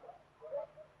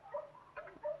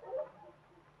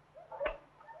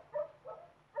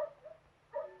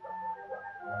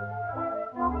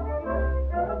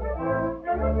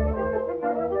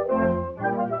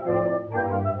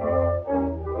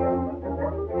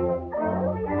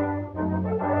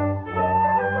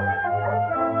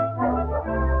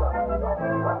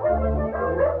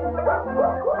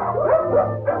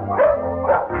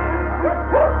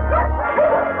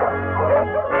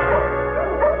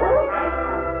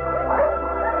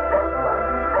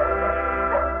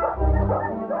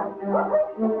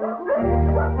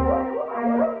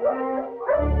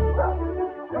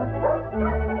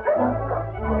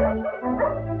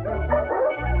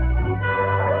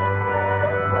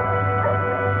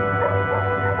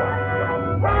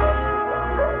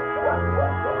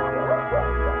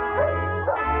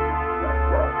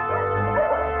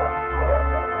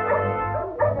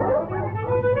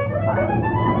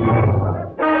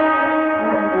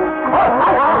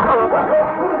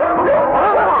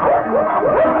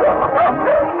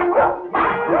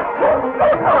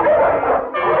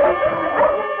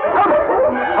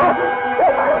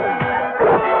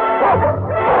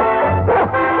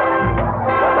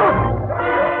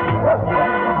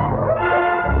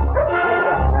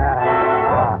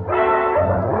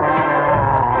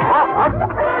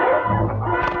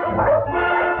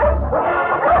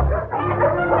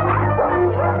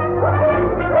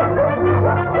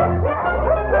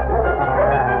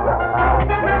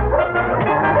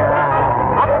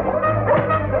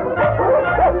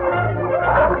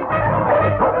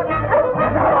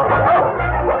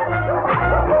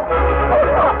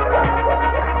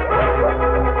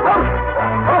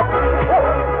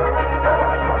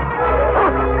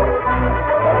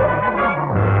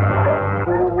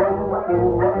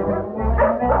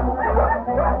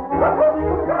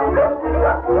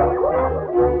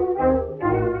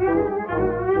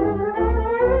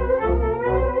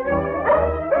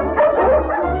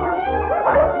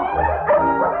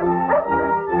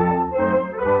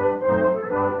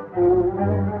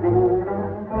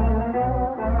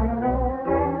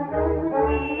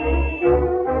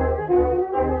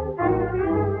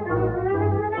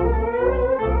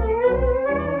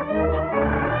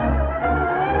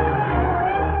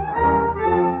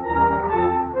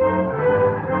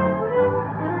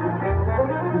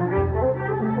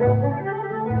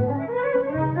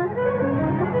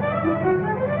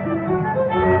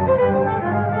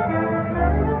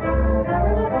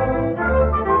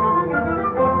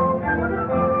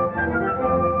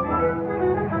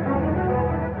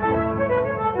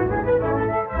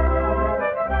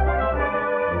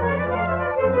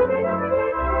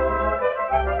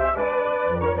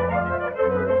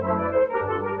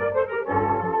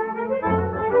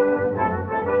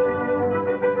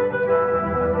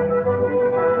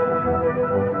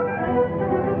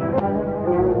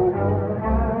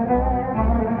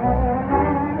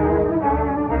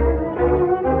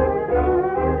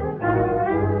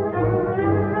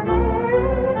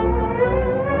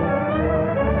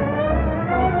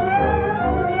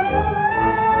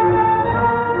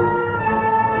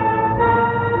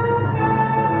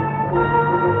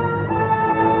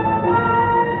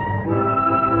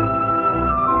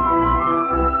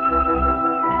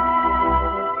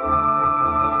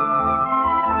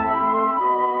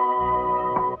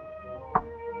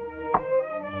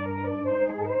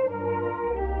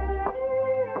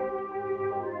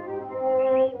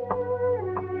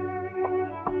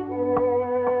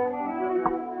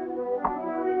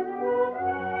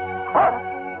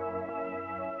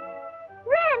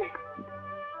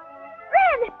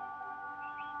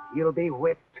 He'll be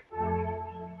whipped.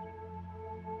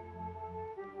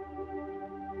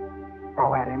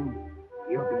 Throw at him.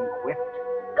 He'll be whipped.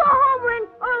 Go home, Rin,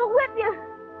 or I'll whip you.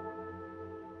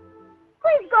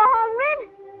 Please go home, Rin.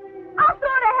 I'll throw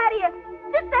it ahead of you.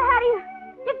 Just ahead of you.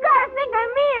 You gotta think I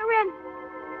mean it, Rin.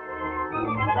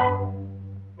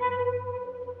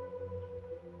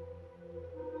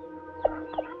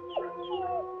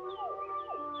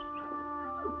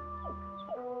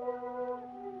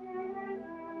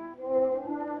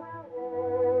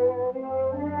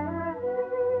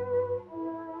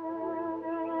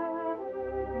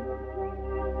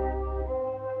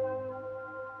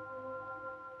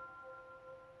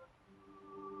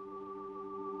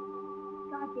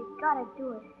 God, you gotta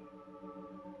do it.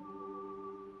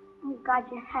 Oh, God,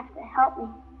 you have to help me.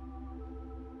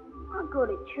 I'll go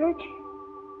to church.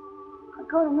 I'll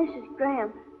go to Mrs.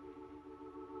 Graham.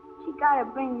 She gotta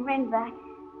bring Rin back.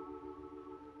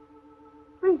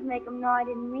 Please make him know I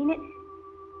didn't mean it.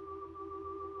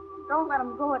 Don't let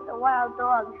him go with the wild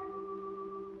dogs.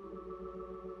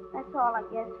 That's all, I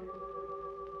guess.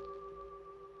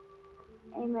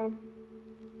 Amen.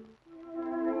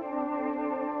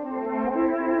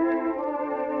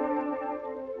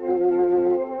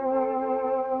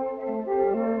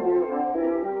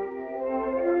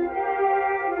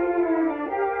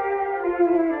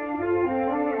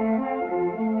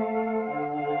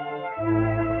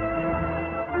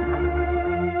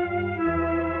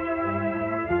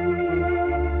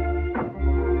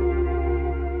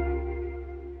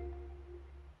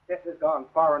 This has gone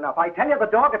far enough. I tell you, the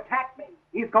dog attacked me.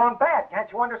 He's gone bad.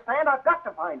 Can't you understand? I've got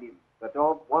to find him. The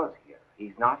dog was here.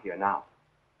 He's not here now.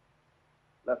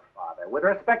 Look, Father, with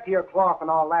respect to your cloth and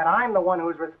all that, I'm the one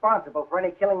who's responsible for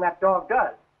any killing that dog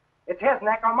does. It's his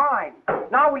neck or mine.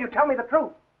 Now will you tell me the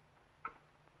truth?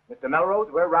 Mr. Melrose,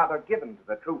 we're rather given to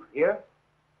the truth here,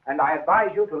 and I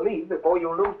advise you to leave before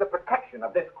you lose the protection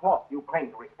of this cloth you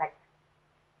claim to respect.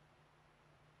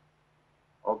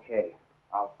 Okay,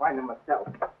 I'll find him myself.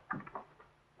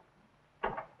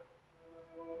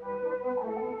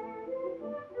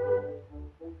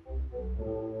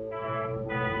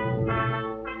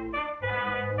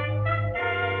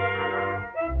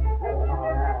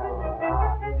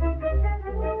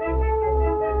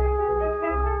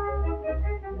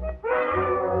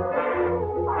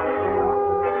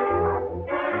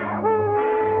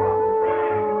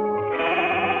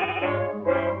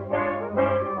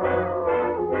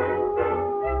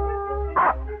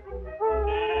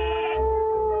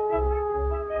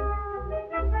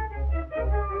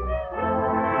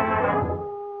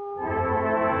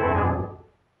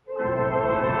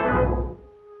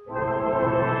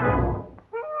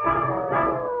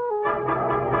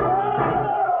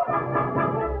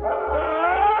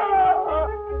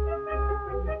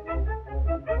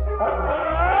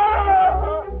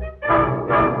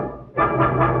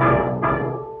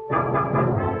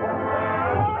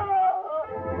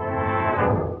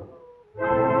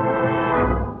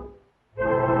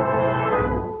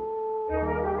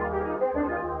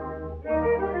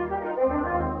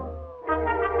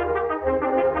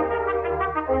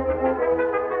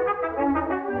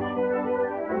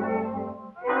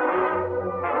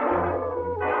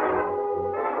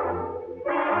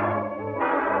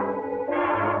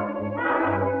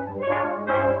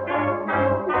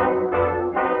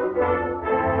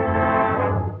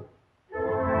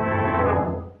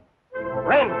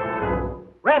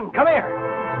 Rin, come here.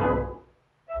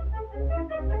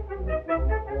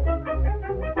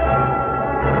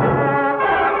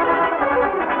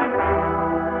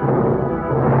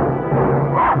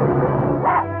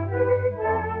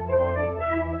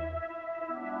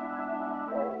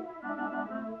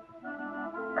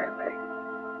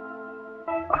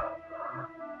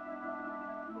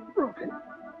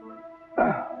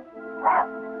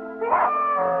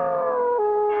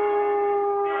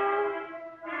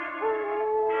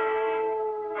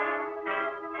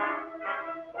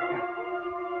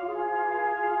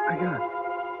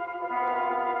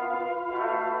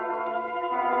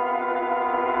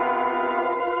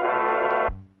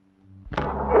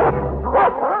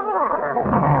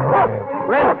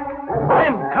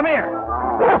 Rin, come here.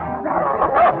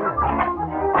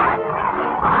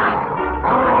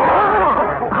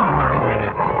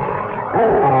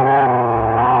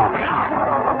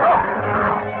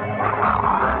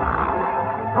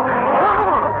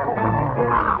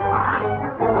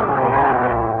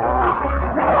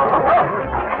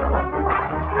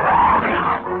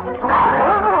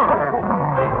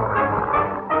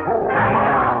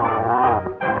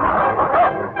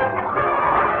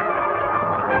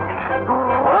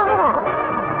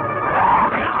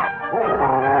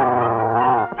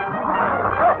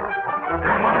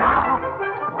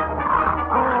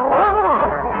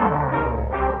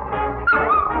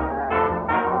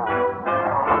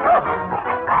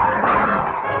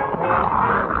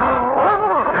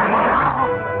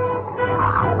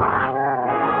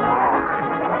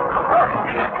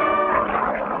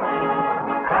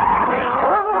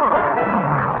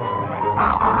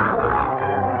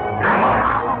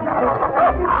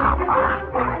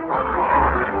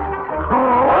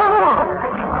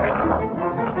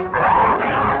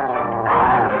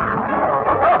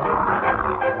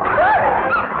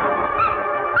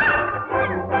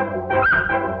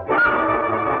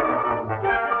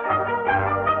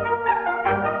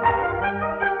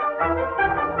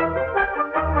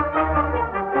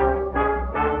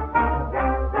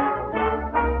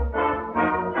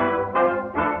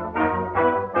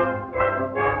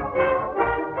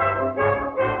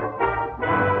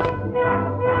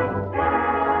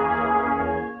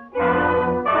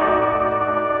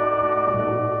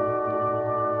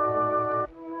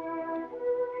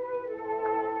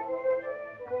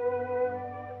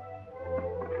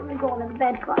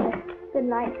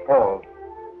 night. Paul,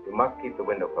 you must keep the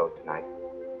window closed tonight.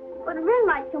 But Rin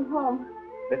might come home.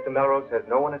 Mr. Melrose says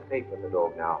no one is safe with the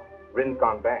dog now. Rin's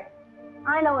gone bad.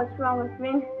 I know what's wrong with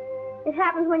Rin. It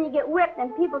happens when you get whipped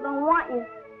and people don't want you.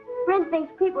 Rin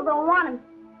thinks people don't want him.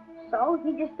 So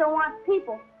he just don't want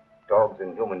people. Dogs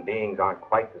and human beings aren't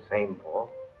quite the same, Paul.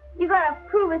 You gotta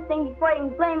prove a thing before you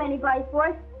can blame anybody for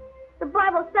it. The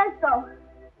Bible says so.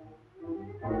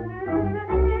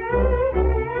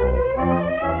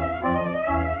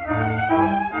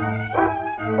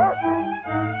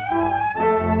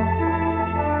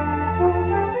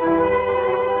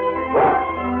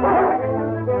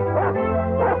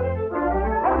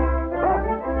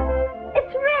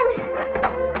 It's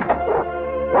Rin!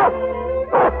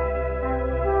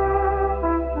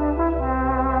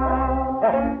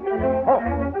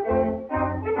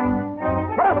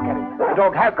 The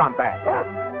dog has gone bad.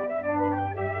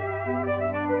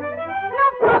 No,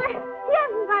 Father, he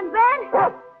hasn't gone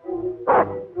bad.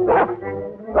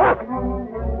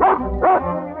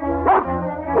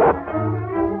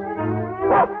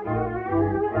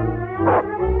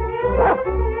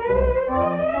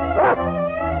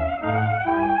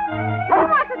 He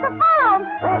wants us to follow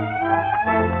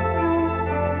him.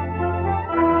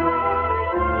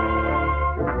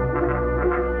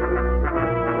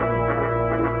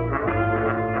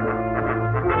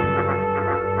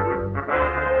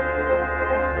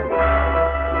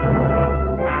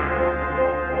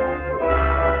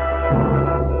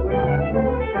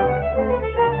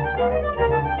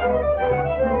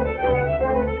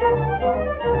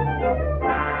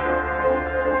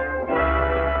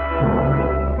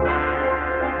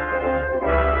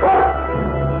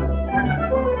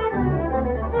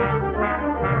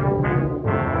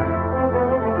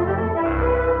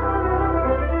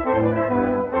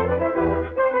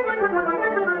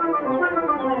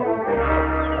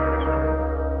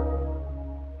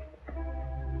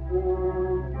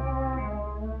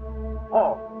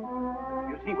 Paul,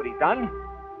 you see what he's done?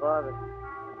 Father.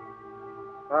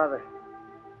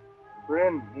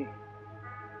 Rin, he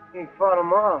fought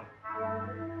him off.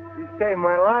 He saved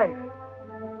my life.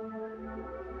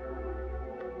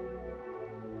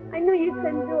 I knew you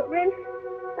couldn't do it, Rin.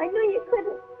 I knew you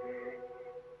couldn't.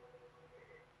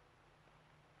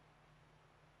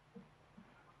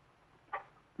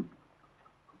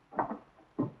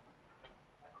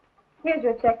 Here's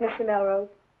your check, Mr. Melrose.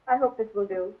 I hope this will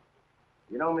do.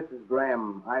 You know, Mrs.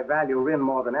 Graham, I value Rin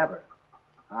more than ever.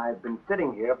 I've been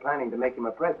sitting here planning to make him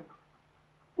a present.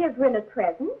 Give Rin a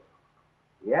present.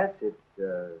 Yes, it's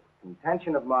a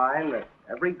contention of mine that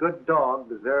every good dog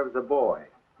deserves a boy.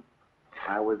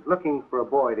 I was looking for a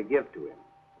boy to give to him.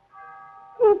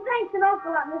 Gee, thanks an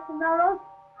awful lot, Mr. Melrose.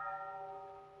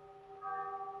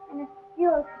 And if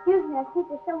you'll excuse me, I think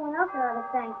there's someone else I ought to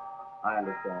thank. I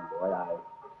understand, boy. I'm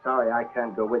sorry I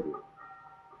can't go with you.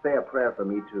 Say a prayer for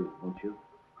me, too, won't you?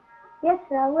 Yes,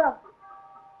 sir, I will.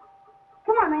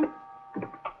 Come on, Rin.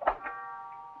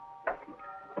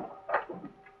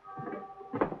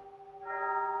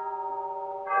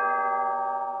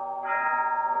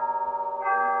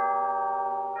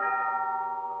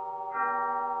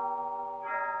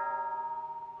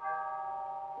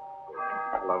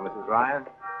 Hello, Mrs. Ryan.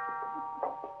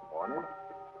 Morning.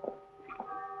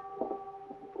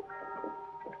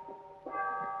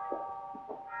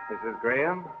 Mrs.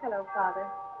 Graham. Hello, Father.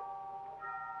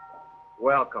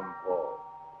 Welcome, Paul.